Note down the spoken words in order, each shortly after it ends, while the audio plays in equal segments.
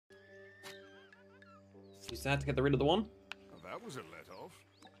Use that to get rid of the one. Well, that was a let off.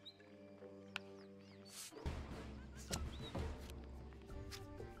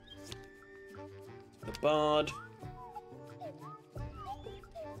 The bard.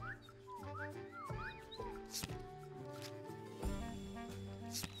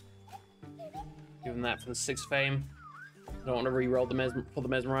 Give him that for the 6th fame. I don't want to re-roll the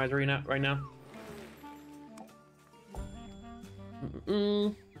mesmerizer right now.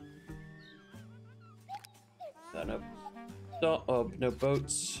 No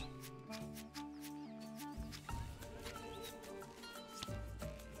boats.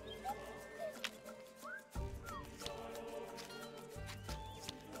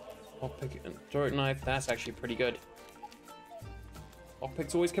 Lockpick and throat knife. That's actually pretty good.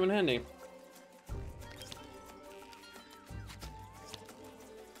 Lockpicks always come in handy.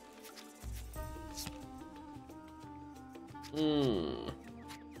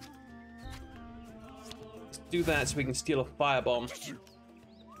 Let's do that so we can steal a firebomb.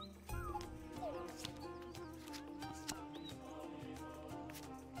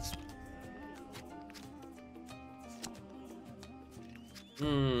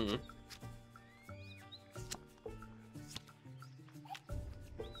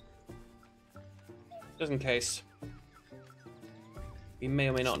 Just in case. We may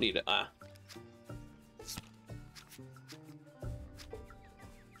or may not need it. It's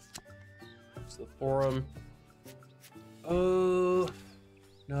the forum. Oh.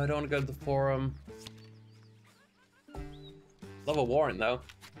 No, I don't want to go to the forum. Love a warrant, though.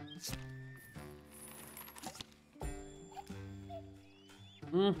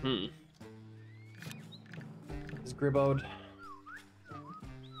 It's Gribode.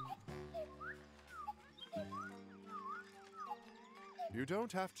 You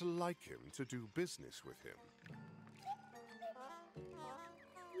don't have to like him to do business with him.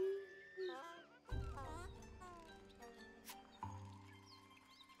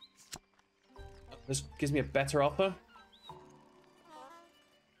 This gives me a better offer.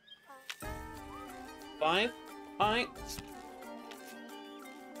 5? Alright.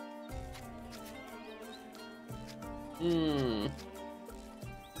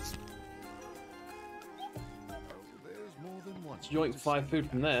 Yoink 5 food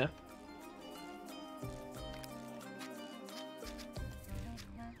from there.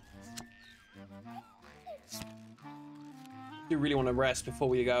 Do really want to rest before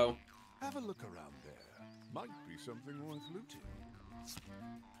we go. Have a look around there. Might be something worth looting.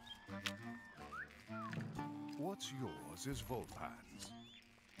 What's yours is Volpan's.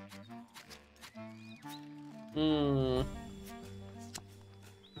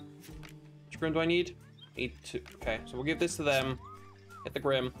 Which grim do I need? Need 2. Okay, so we'll give this to them. Get the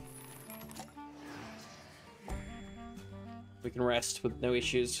grim. We can rest with no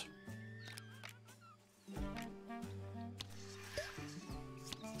issues.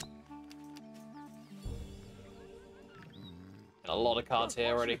 A lot of cards here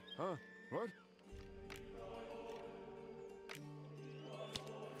already. Huh? What?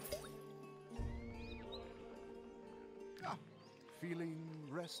 Ah, feeling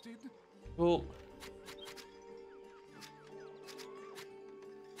rested? Cool.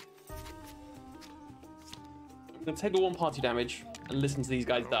 I'm gonna take the 1 party damage and listen to these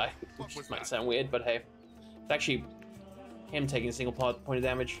guys die, which might sound weird, but hey, it's actually him taking a single point of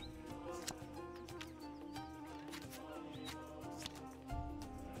damage.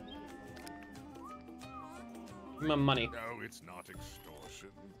 Give me my money. No, it's not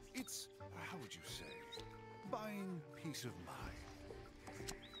extortion. It's, how would you say, buying peace of mind.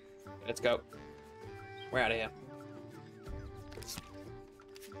 Let's go. We're out of here.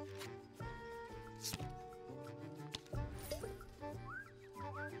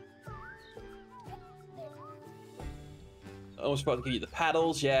 I was about to give you the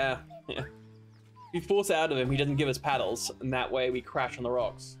paddles, yeah. Yeah. We force it out of him, he doesn't give us paddles, and that way we crash on the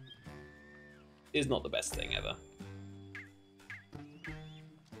rocks. Is not the best thing ever.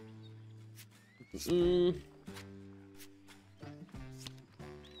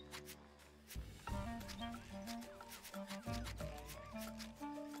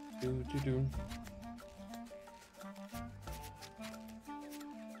 Do.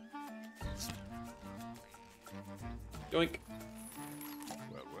 Yoink.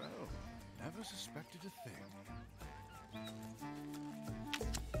 Well, never suspected a thing.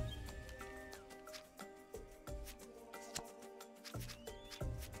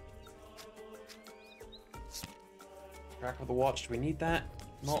 Track of the watch, do we need that?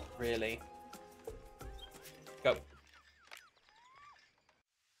 Not really. Go.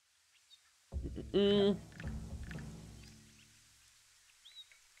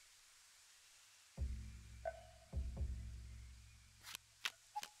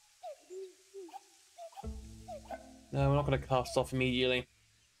 No, we're not going to cast off immediately.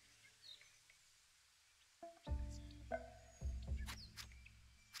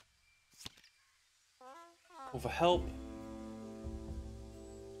 Call for help.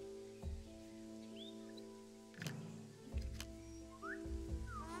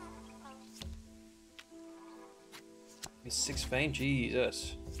 He's 6 fame,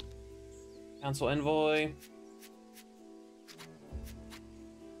 Jesus. Cancel envoy.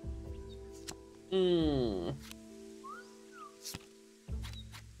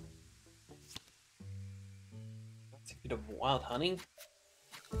 That's a bit of wild honey.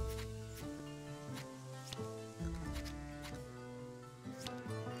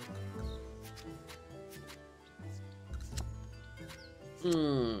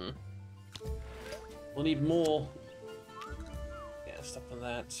 We'll need more. Yeah, stuff like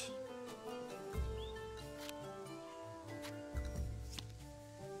that.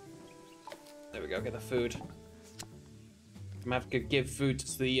 There we go, get the food. I'm gonna have to give food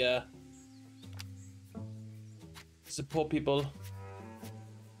to the poor people.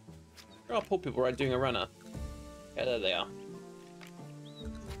 There are poor people right doing a runner. Yeah, there they are.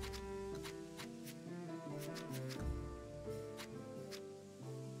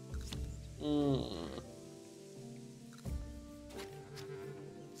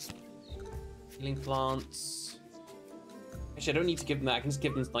 Healing plants. Actually, I don't need to give them that. I can just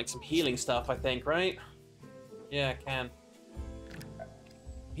give them like some healing stuff, I think, right? Yeah, I can.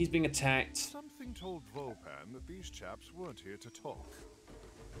 He's being attacked. Something told Volpan that these chaps weren't here to talk.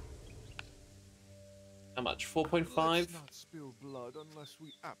 How much? 4.5? Let's not spill blood unless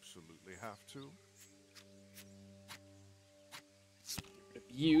we absolutely have to.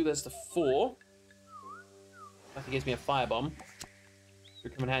 You, there's the 4. That gives me a firebomb.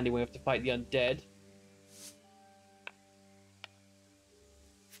 It'll come in handy when we have to fight the undead.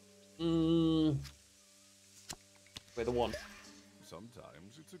 Wait, the 1.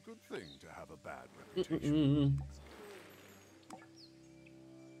 Sometimes it's a good thing to have a bad reputation.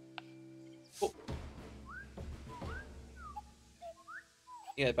 Oh.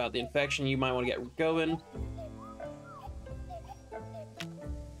 Yeah, about the infection, you might want to get going.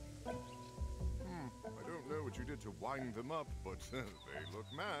 I don't know what you did to wind them up, but they look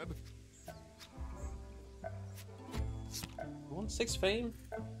mad. 6 fame?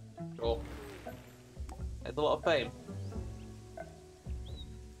 Sure. That's a lot of fame.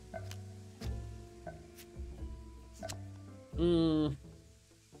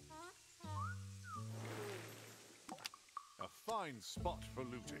 A fine spot for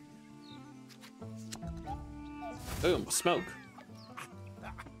looting. Boom, smoke.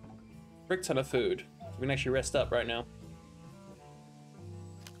 Frick ton of food. We can actually rest up right now.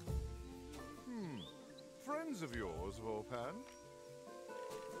 Friends of yours, Volpan?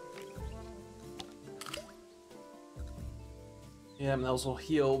 Yeah, and those will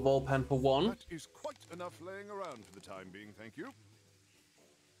heal Volpan for 1. That is quite enough laying around for the time being, thank you.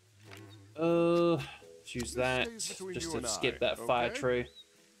 Let's use that stays between just you to and skip I, that fire okay? tree.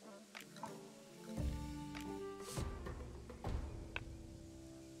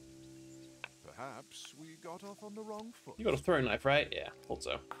 Perhaps we got off on the wrong foot. You got a throwing knife, right? Yeah, thought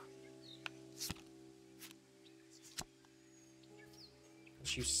so.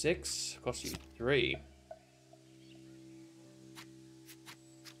 Cost you 6, cost you 3.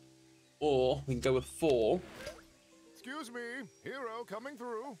 Or we can go with 4 Excuse me, hero coming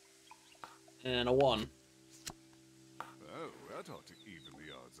through. and a 1. Oh, that ought to even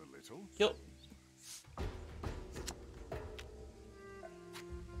the odds a little. Kill.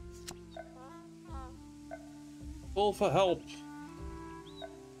 Call for help.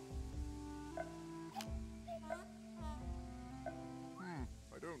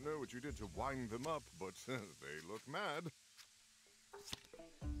 I don't know what you did to wind them up, but they look mad.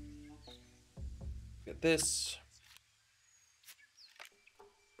 Get this.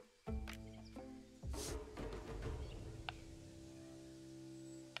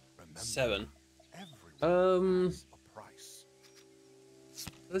 Remember, 7. everyone has a price.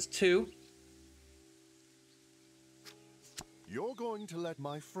 There's 2. You're going to let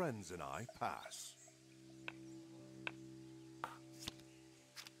my friends and I pass.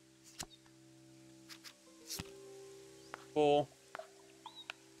 4.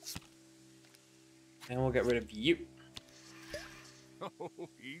 And we'll get rid of you. Oh,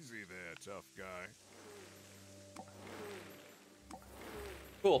 easy there, tough guy.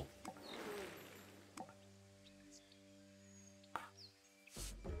 Cool.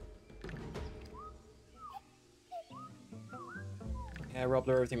 Yeah, robbed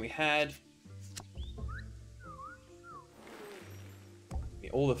her everything we had.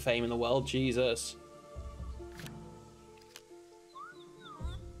 All the fame in the world, Jesus.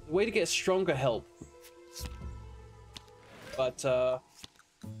 way to get stronger help. But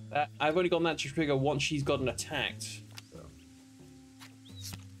I've only gotten that to trigger once she's gotten attacked. So.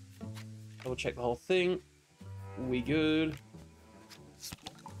 Double check the whole thing. We good.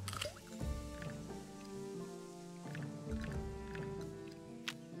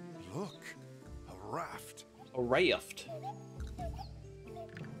 Look, a raft. A raft.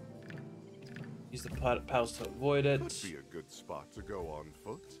 Use the paddles to avoid it. Could be a good spot to go on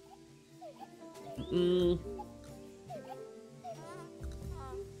foot.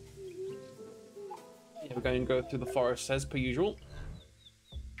 Yeah, we're going to go through the forest as per usual.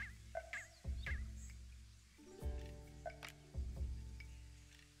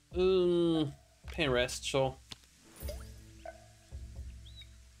 Pain rest, sure.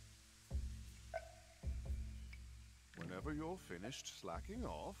 Whenever you're finished slacking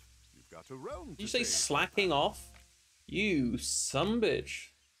off, you've got a realm. Did you say slacking off? You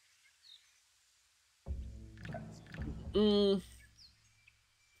sumbitch.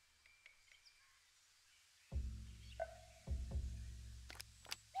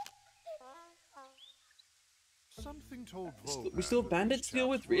 Something told Volpan We still have bandits to deal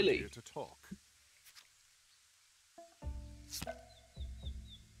with, really? to talk.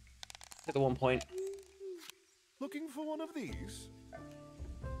 At the one point. Looking for one of these?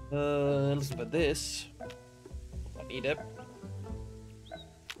 Listen at this. I need it.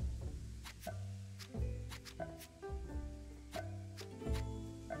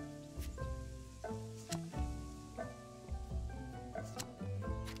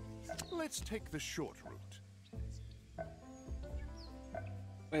 Let's take the short route.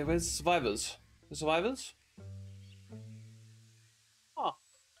 Wait, where's the survivors? The survivors? Oh.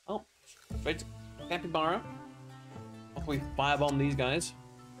 Oh. Straight to Capybara. After we firebomb these guys.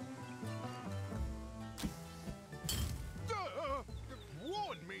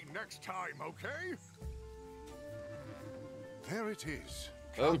 Warn me next time, okay? There it is.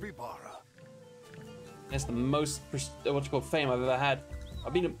 Oh. Capybara. That's the most, what you call, fame I've ever had.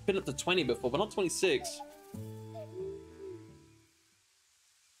 I've been up to 20 before, but not 26.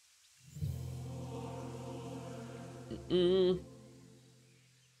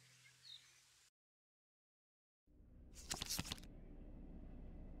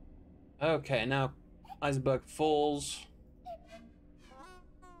 Okay, now Iceberg Falls.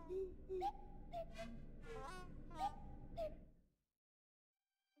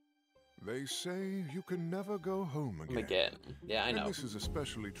 They say you can never go home again. Yeah, I know. And this is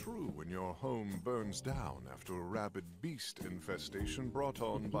especially true when your home burns down after a rabid beast infestation brought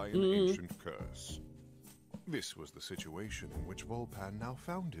on by an ancient curse. This was the situation in which Volpan now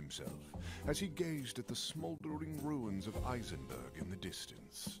found himself, as he gazed at the smoldering ruins of Eisenberg in the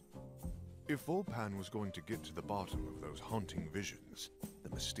distance. If Volpan was going to get to the bottom of those haunting visions, the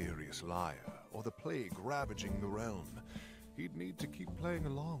mysterious liar, or the plague ravaging the realm, he'd need to keep playing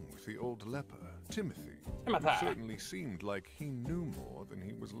along with the old leper, Timothy, who certainly seemed like he knew more than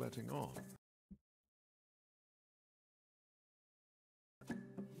he was letting on.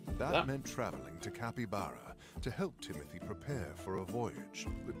 That meant traveling to Capybara to help Timothy prepare for a voyage,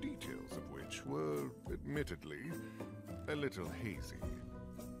 the details of which were, admittedly, a little hazy.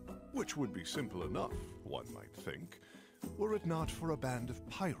 Which would be simple enough, one might think, were it not for a band of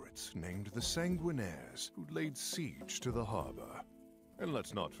pirates named the Sanguinaires who laid siege to the harbor. And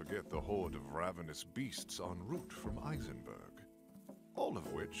let's not forget the horde of ravenous beasts en route from Eisenberg. All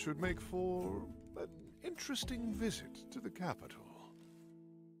of which should make for an interesting visit to the capital.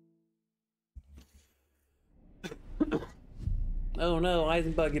 Oh no,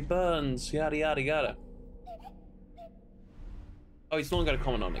 Eisenberg, it burns. Yada yada yada. Oh, he's not going to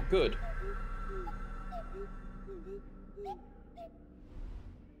comment on it. Good.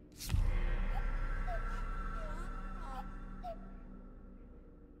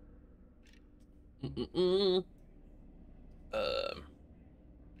 We're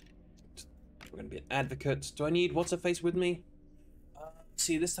going to be an advocate. Do I need what's-her-face with me?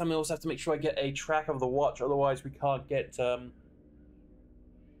 See, this time I also have to make sure I get a track of the watch, otherwise we can't get,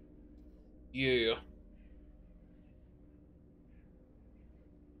 yeah.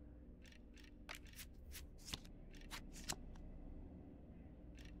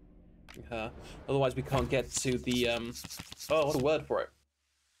 Otherwise we can't get to the, oh, what a word for it.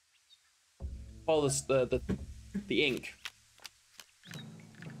 Follow this, the ink.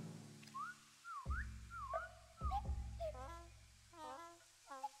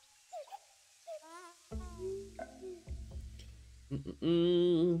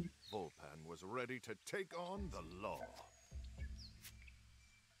 Volpan was ready to take on the law.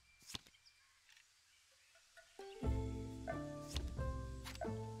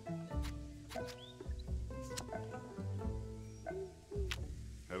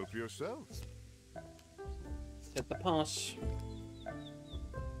 yourself. Hit the pass.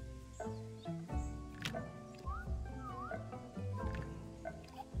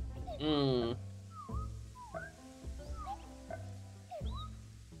 Hmm.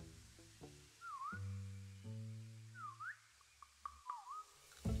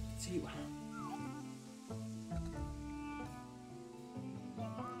 See.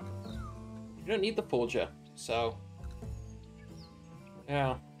 You don't need the forger, so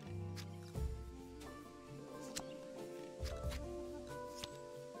yeah.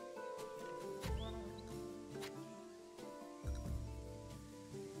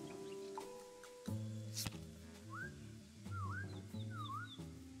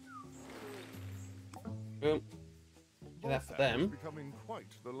 Boom. Do that for them. Becoming quite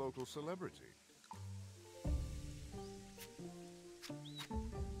the local celebrity.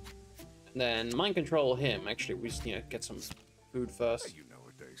 And then mind control him. Actually, we just get some food first. You know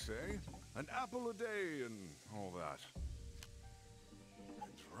what they say. An apple a day and all that.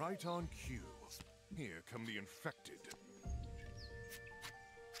 And right on cue. Here come the infected.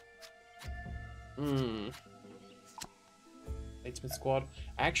 Hmm. Bladesmith squad.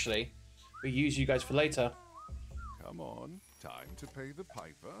 Actually, we use you guys for later. Come on, time to pay the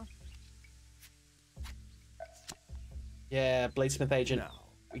piper. Yeah, Bladesmith agent. Now,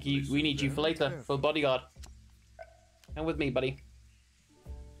 We need you for later, for bodyguard. And with me, buddy.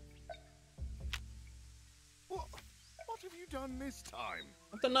 What have you done this time?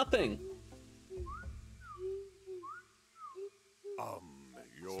 I've done nothing.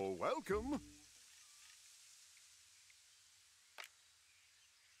 You're welcome.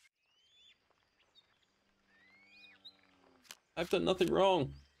 I've done nothing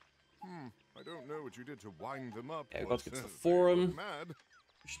wrong. I don't know what you did to wind them up. Yeah, we've got to get to the They forum. look mad.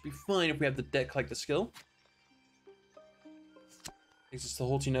 We should be fine if we have the debt collector skill. Takes us to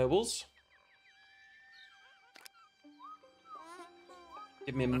Haughty Nobles.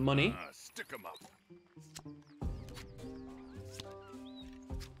 Give me money. Stick 'em up.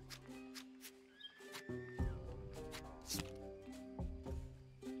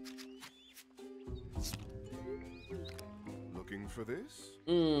 Looking for this?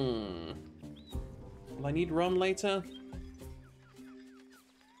 Will I need rum later?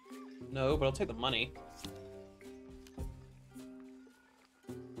 No, but I'll take the money.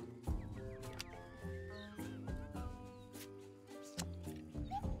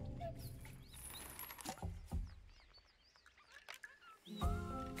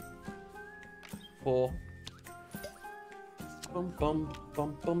 Four. Bum bum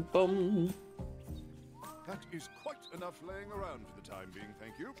bum bum bum. That is quite enough laying around for the time being,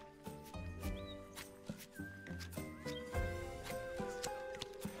 thank you.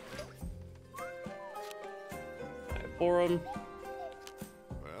 Forum.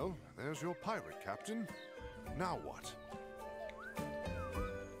 Well, there's your pirate, Captain. Now what?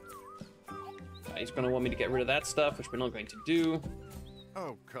 He's going to want me to get rid of that stuff, which we're not going to do.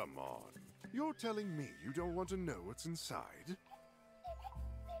 Oh, come on. You're telling me you don't want to know what's inside?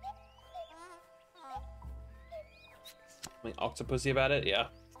 Like octopusy about it, yeah.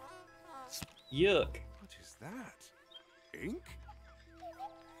 Yuck. What is that? Ink?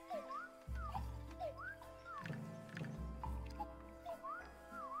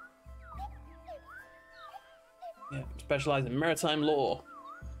 Yeah, specialize in maritime law.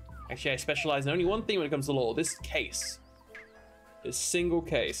 Actually, I specialize in only one thing when it comes to law. This case. This single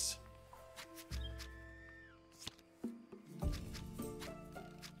case.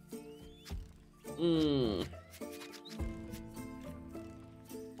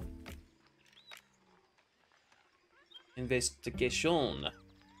 Investigation.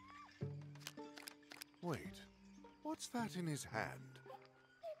 Wait, what's that in his hand?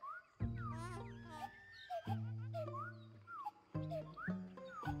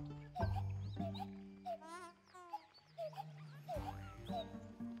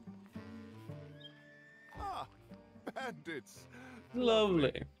 Ah, bandits.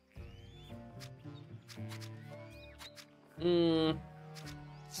 Lovely.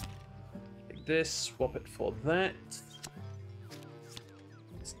 Take this, swap it for that.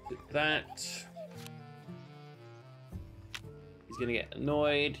 Let's do that. He's gonna get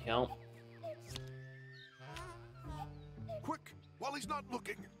annoyed, yeah. Quick, while he's not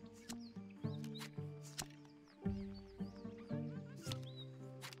looking.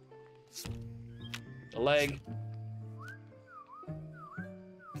 The leg.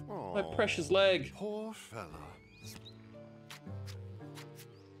 My precious leg. Poor fella.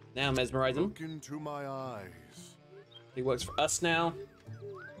 Now mesmerize him. Look into my eyes. He works for us now.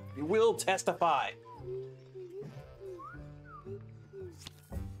 He will testify.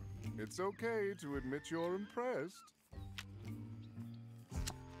 It's okay to admit you're impressed.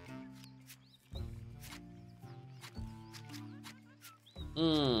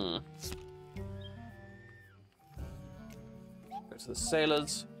 Hmm. Go to the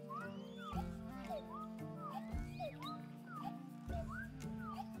sailors.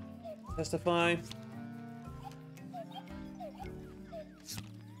 Testify.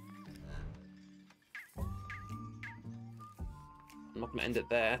 I'm not gonna end it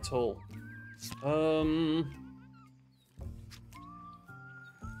there at all. I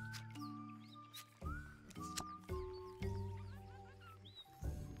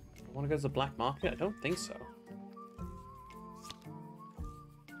want to go to the black market? I don't think so.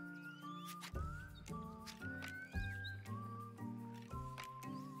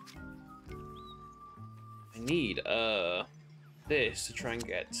 I need this to try and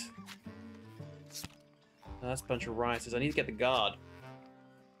get. That's a bunch of rioters. I need to get the guard.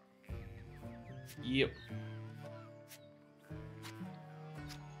 Yep.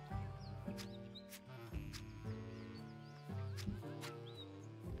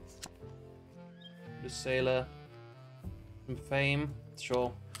 The sailor. Some fame.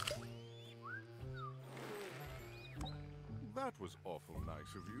 Sure. That was awful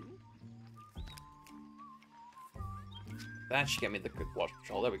nice of you. That should get me the good watch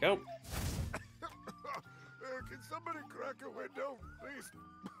patrol. There we go. Can somebody crack a window, please?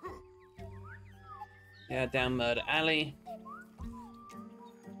 Yeah, down Murder Alley.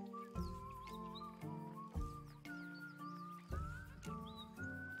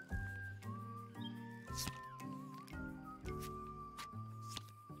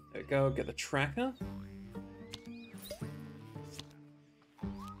 There we go, get the tracker.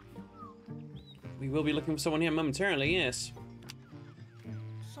 We will be looking for someone here momentarily, yes.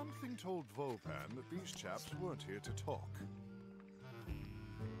 Something told Volpan that these chaps weren't here to talk.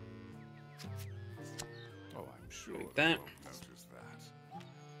 Oh, I'm sure Like they that. won't notice that.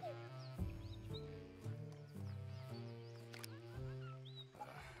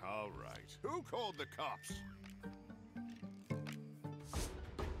 All right. Who called the cops?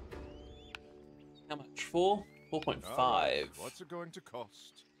 How much? 4? 4.5. All right. What's it going to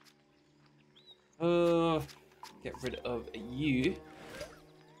cost? Get rid of you.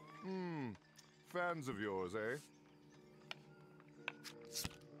 Fans of yours, eh?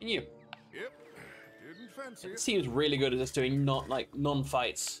 And you. Yep. Didn't fancy It it. seems really good at just doing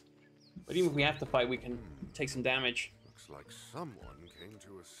non-fights. But even if we have to fight, we can take some damage. Looks like someone came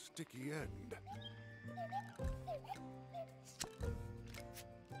to a sticky end.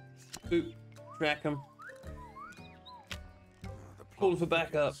 Boop. Track him. The Call plot for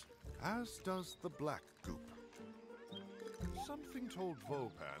backup. thickens, as does the black goop. Something told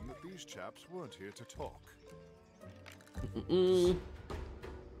Volpan that these chaps weren't here to talk.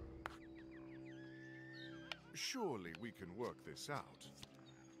 Surely we can work this out.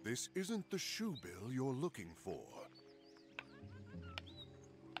 This isn't the shoe bill you're looking for.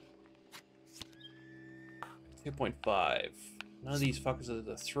 2.5. None of these fuckers are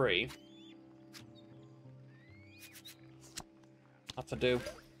the 3. Have to do.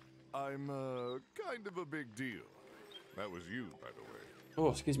 I'm, kind of a big deal. That was you, by the way. Oh,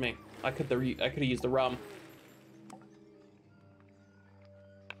 excuse me. I could have used the rum.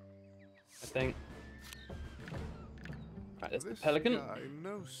 I think. Right, there's the This pelican. guy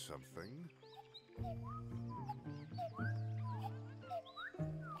knows something.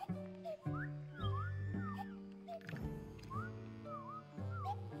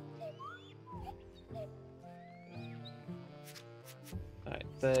 Alright,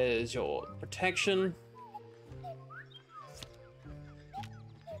 there's your protection.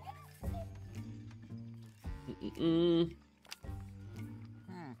 I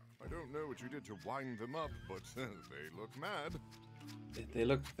don't know what you did to wind them up, but they look mad. They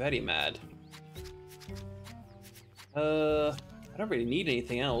look very mad. I don't really need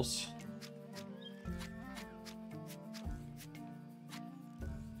anything else.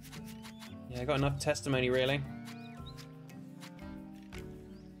 Yeah, I got enough testimony, really.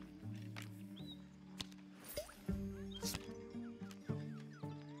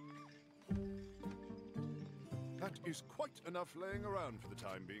 That is quite enough laying around for the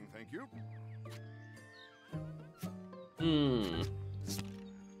time being, thank you.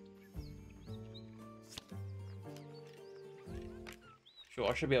 Sure,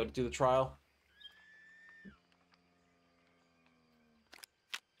 I should be able to do the trial.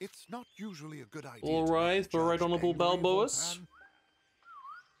 It's not usually a good idea. All to rise make for Right Judge Honourable angry, Balboas. Volpan.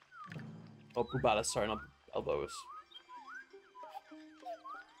 Oh, Bubalas, sorry, not Balboas.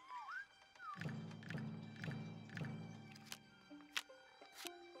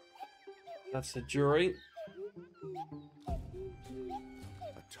 That's the jury.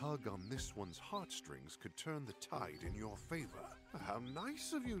 A tug on this one's heartstrings could turn the tide in your favor. How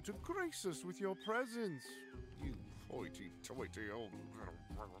nice of you to grace us with your presence, you hoity-toity old...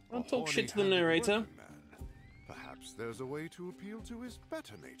 Don't talk shit to the horny-handed narrator. working man. Perhaps there's a way to appeal to his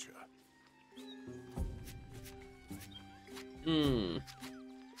better nature.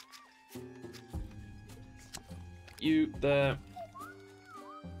 You there.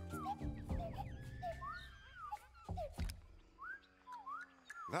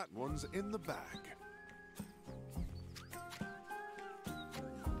 That one's in the bag.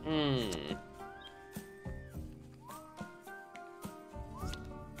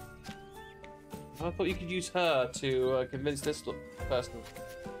 I thought you could use her to convince this person.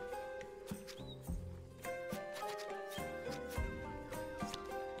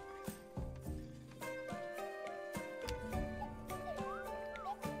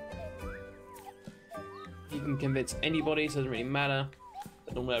 You can convince anybody, so it doesn't really matter.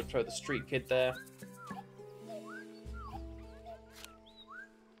 But normally I would throw the street kid there.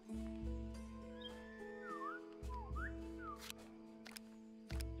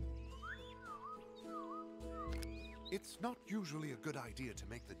 It's not usually a good idea to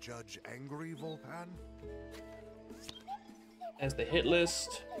make the judge angry, Volpan. There's the hit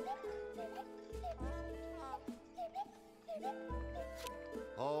list.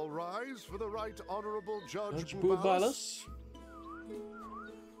 All rise for the Right Honorable Judge Judge Bubalis. Bubalis.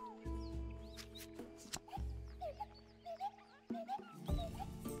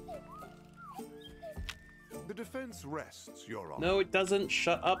 The defense rests, Your Honor. No, it doesn't.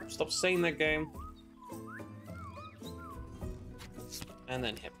 Shut up. Stop saying that game. And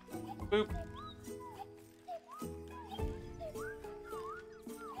then hit. Boop.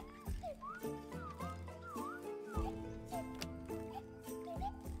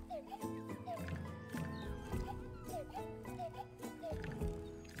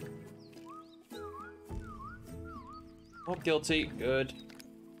 Not guilty. Good.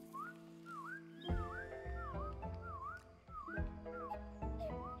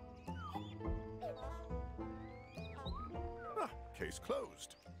 Case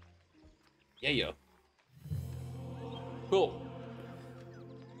closed. Yeah, yeah. Cool.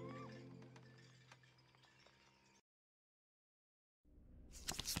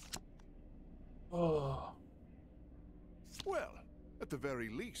 Oh. Well, at the very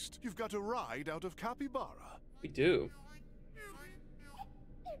least, you've got a ride out of Capybara. We do.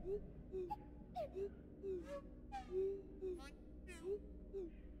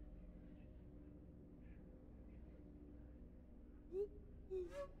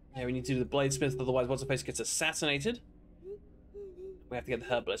 Yeah, we need to do the bladesmith, otherwise what's the face gets assassinated. We have to get the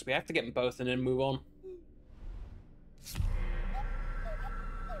herbalist. We have to get them both and then move on.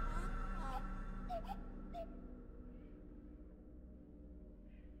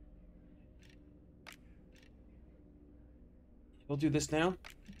 We'll do this now.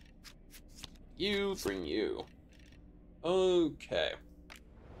 You bring you. Okay.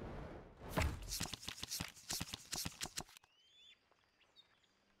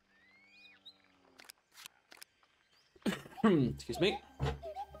 Excuse me.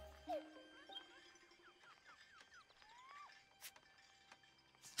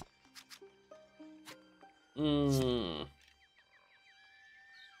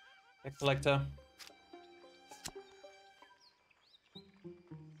 Egg collector.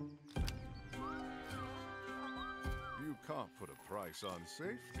 You can't put a price on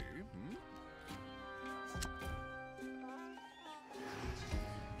safety, hmm?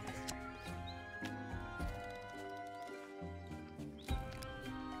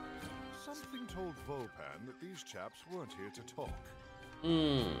 Something told Volpan that these chaps weren't here to talk.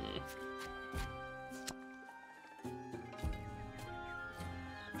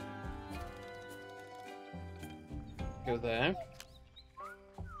 Go there.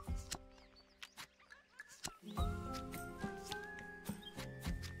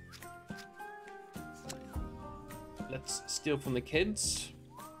 Let's steal from the kids.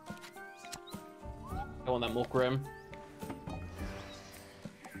 I want that more grim.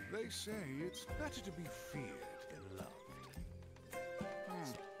 They say it's better to be feared than loved.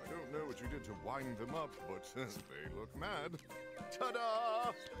 I don't know what you did to wind them up, but they look mad.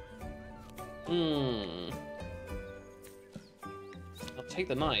 Ta-da! I'll take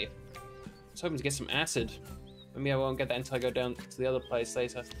the knife. I was hoping to get some acid. Maybe I won't get that until I go down to the other place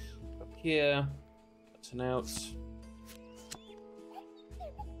later. Up here. Button out.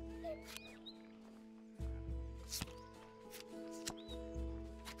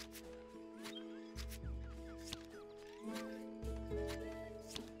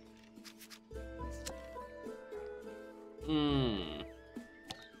 Hmm.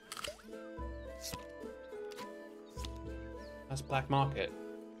 That's black market.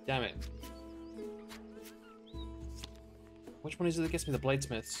 Damn it. Which one is it that gets me the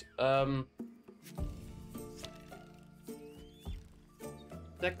bladesmiths?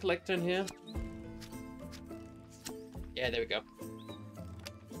 That collector in here? Yeah, there we go.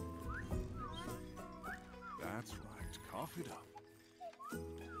 That's right. Cough it up.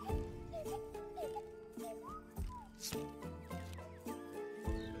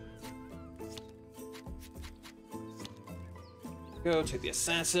 Go take the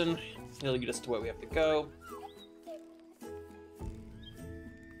assassin. He'll lead us to where we have to go.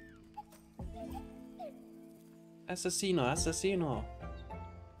 Assassino, assassino.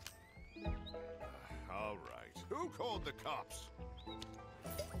 All right. Who called the cops?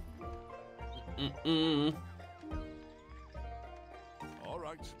 All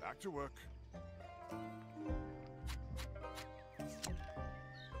right, back to work.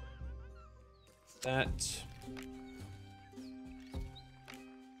 That.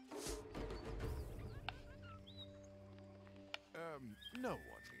 No one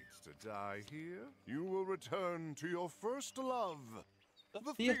needs to die here. You will return to your first love,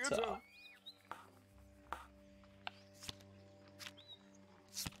 the theater.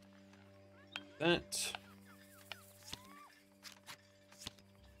 That.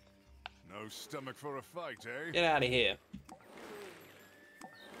 No stomach for a fight, eh? Get out of here.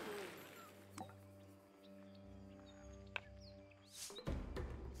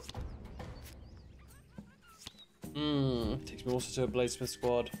 Takes me also to a bladesmith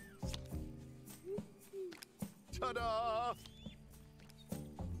squad. Ta-da!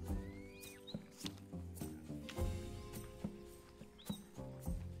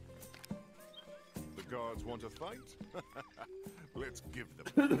 The guards want to fight? Let's give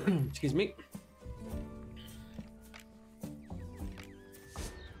them. Excuse me.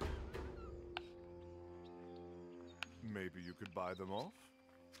 Maybe you could buy them off?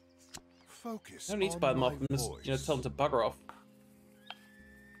 Focus. I don't need to buy them off and just, tell them to bugger off.